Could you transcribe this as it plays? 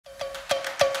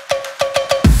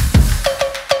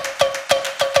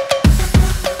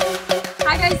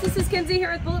this is Kenzie here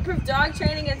with Bulletproof Dog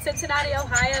Training in Cincinnati,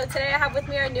 Ohio. Today I have with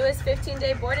me our newest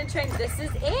 15-day board and train. This is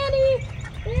Annie.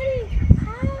 Annie,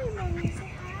 hi, mommy.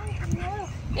 Say hi. Hello.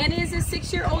 Annie is a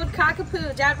 6-year-old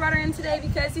Cockapoo. Dad brought her in today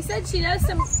because he said she knows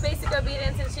some basic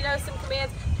obedience and she knows some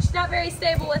commands. She's not very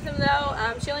stable with them though.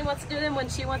 She only wants to do them when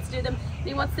she wants to do them. And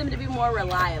he wants them to be more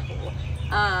reliable.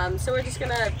 So we're just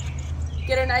gonna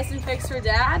get her nice and fixed for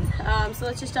Dad. So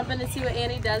let's just jump in and see what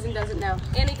Annie does and doesn't know.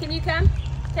 Annie, can you come?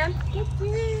 Come. Good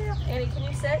girl. Annie, can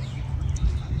you sit?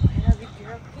 Good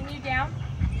girl. Can you down?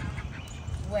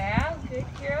 Wow, good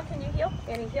girl. Can you heel?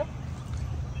 Annie, heel.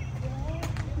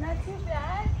 Good. Not too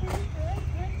bad. Pretty good.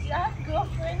 Good job,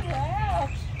 girlfriend. Wow.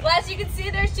 Well, as you can see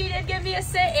there, she did give me a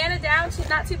sit and a down. She's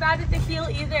not too bad with the heel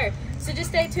either. So just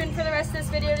stay tuned for the rest of this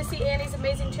video to see Annie's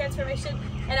amazing transformation.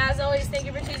 And as always, thank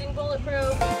you for choosing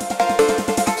Bulletproof.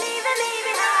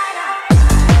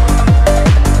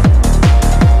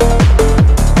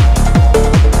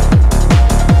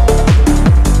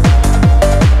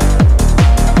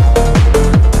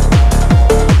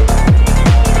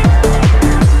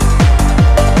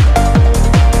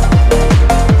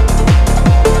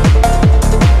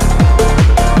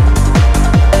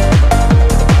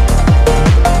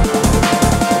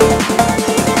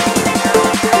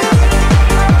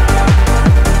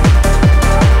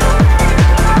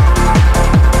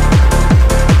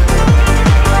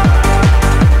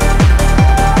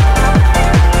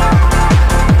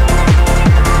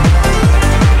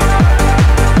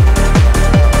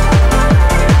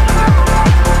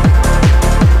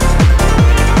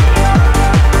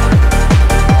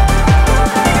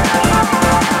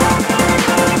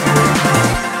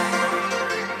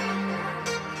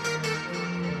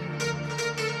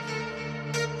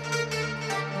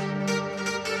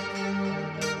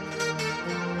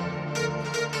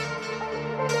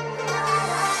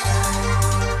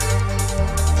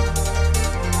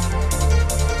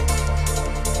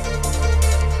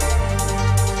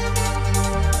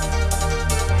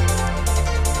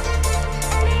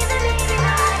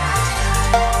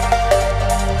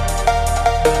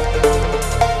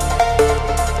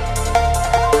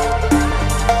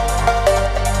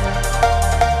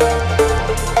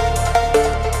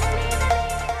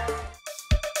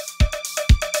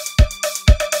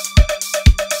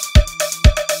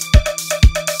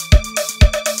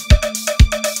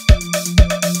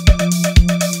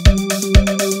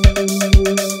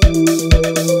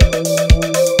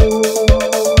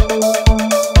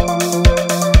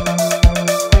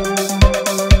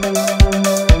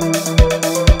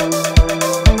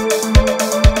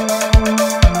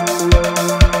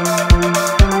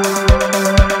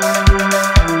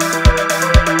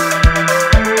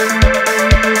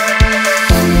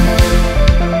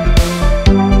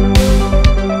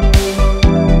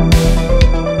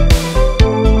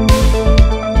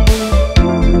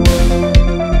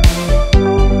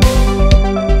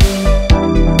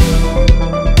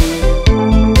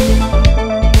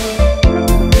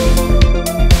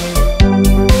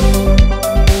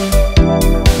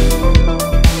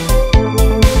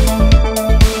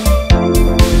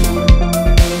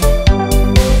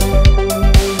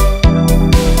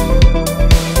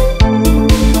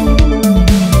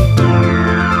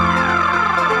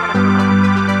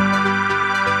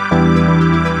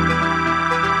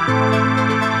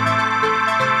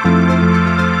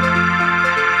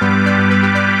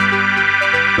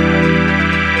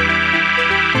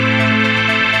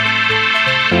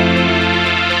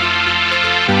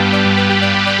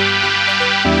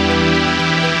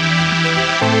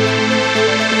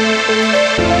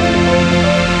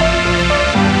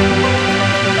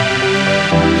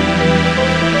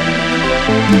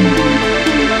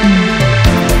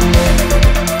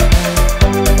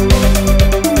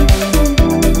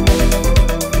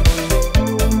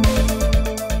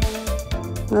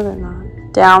 No, they're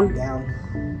not. Down. Down.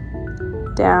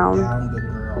 Down. Down, good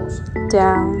girls.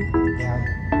 Down.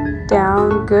 Down.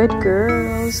 Down, good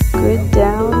girls. Good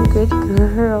down, good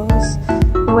girls.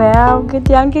 Wow, good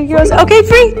down, good girls. Okay,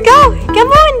 free, go.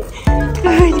 Come on.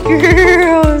 Good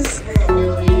girls.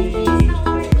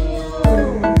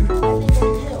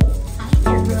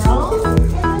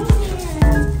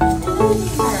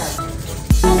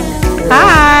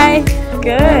 Hi.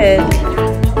 Good.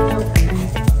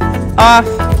 Off.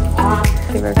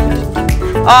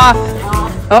 Off.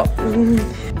 Oh.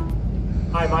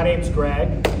 Hi, my name's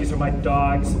Greg. These are my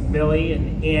dogs, Millie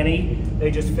and Annie. They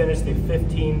just finished the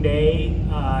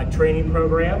 15-day training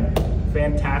program.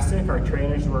 Fantastic. Our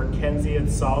trainers were Kenzie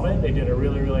and Solomon. They did a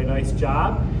really, really nice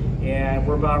job. And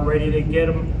we're about ready to get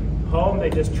them home. They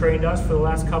just trained us for the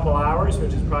last couple hours,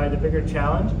 which is probably the bigger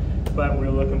challenge, but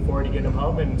we're looking forward to getting them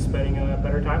home and spending a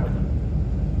better time with them.